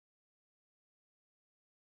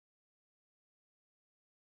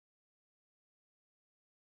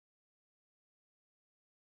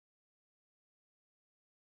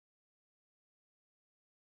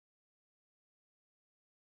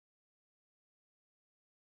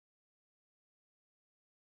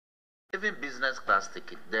Even business class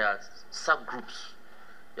ticket, there are subgroups.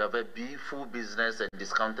 You have a B, full business, and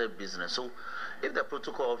discounted business. So if the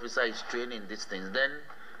protocol officer is trained in these things, then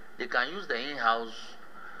they can use the in-house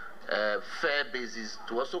fare basis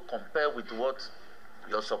to also compare with what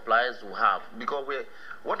your suppliers will have. Because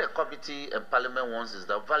what the committee and parliament wants is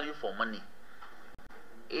the value for money.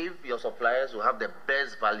 If your suppliers will have the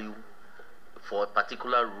best value for a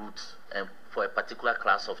particular route and for a particular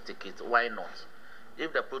class of tickets, why not?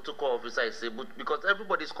 If the protocol officer is able, because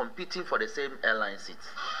everybody is competing for the same airline seats,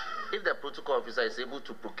 if the protocol officer is able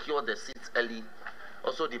to procure the seats early,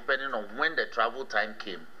 also depending on when the travel time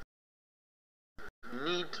came,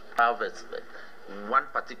 need to have one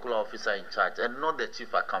particular officer in charge and not the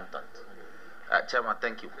chief accountant. Chairman,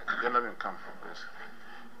 thank you. Gentlemen, come from this.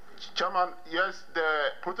 Chairman, yes,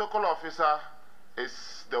 the protocol officer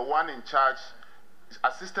is the one in charge,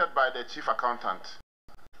 assisted by the chief accountant.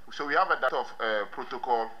 So we have a director of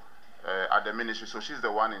protocol at the ministry, so she's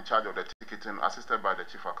the one in charge of the ticketing, assisted by the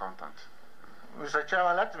chief accountant. Mr.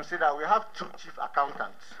 Chairman, let me say that we have two chief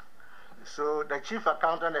accountants. So the chief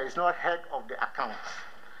accountant is not head of the accounts.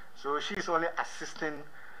 So she's only assisting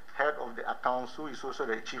head of the accounts, who is also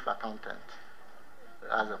the chief accountant.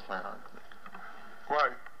 As a plan. Why?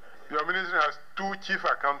 Your ministry has two chief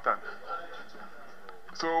accountants.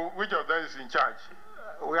 So which of them is in charge?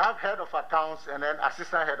 We have head of accounts and then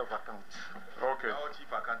assistant head of accounts. Okay. All chief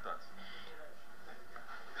accountants.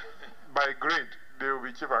 By grade, they will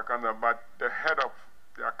be chief accountant, but the head of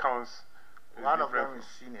the accounts is one different. of them is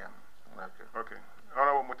senior. Okay. Okay.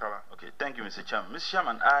 Honorable Mutala. Okay, thank you, Mr. Chairman. Mr.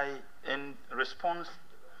 Chairman, in response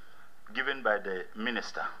given by the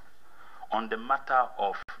minister on the matter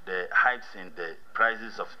of the hikes in the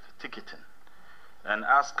prices of ticketing, and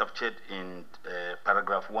as captured in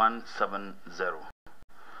paragraph 170,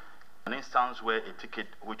 an instance where a ticket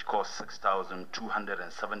which costs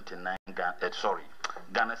 6,279 Ghana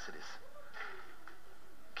cedis,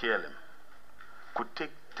 KLM, could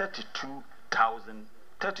take 32,000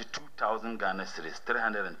 Ghana cedis,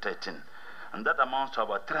 313, and that amounts to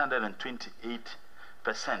about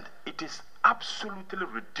 328%. It is absolutely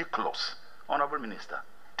ridiculous, Honorable Minister,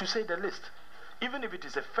 to say the least. Even if it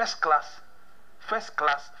is a first class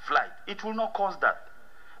flight, it will not cost that.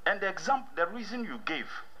 And the reason you gave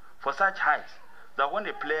for such hikes, that when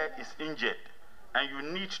a player is injured and you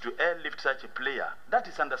need to airlift such a player, that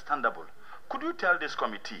is understandable. Could you tell this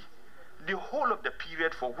committee the whole of the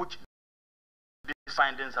period for which these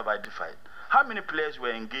findings have identified? How many players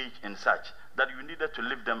were engaged in such that you needed to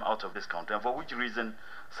lift them out of this country, and for which reason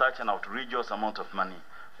such an outrageous amount of money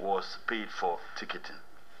was paid for ticketing?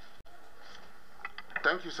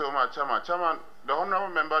 Thank you so much, Chairman. Chairman, the honorable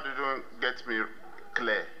member didn't get me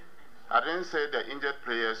clear. I didn't say the injured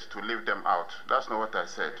players to leave them out. That's not what I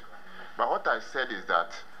said. But what I said is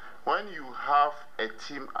that when you have a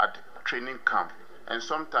team at training camp and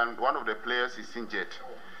sometimes one of the players is injured,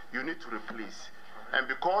 you need to replace. And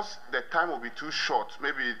because the time will be too short,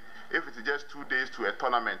 maybe if it's just 2 days to a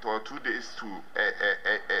tournament or 2 days to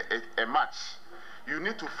a match, you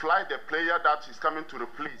need to fly the player that is coming to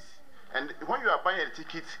replace. And when you are buying a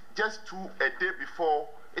ticket just a day before,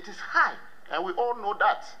 it is high. And we all know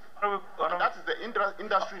that. And that is the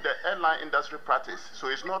industry, the airline industry practice. So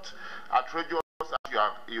it's not outrageous as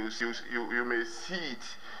you may see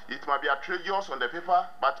it. It might be outrageous on the paper,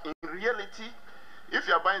 but in reality, if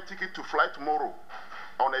you are buying a ticket to fly tomorrow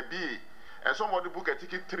on a BA, and somebody booked a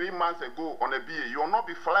ticket 3 months ago on a BA, you will not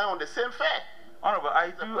be flying on the same fare. Honorable,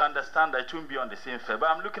 I do understand that it won't be on the same fare, but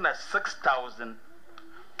I'm looking at 6,000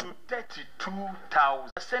 to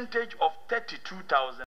 32,000. Percentage of 32,000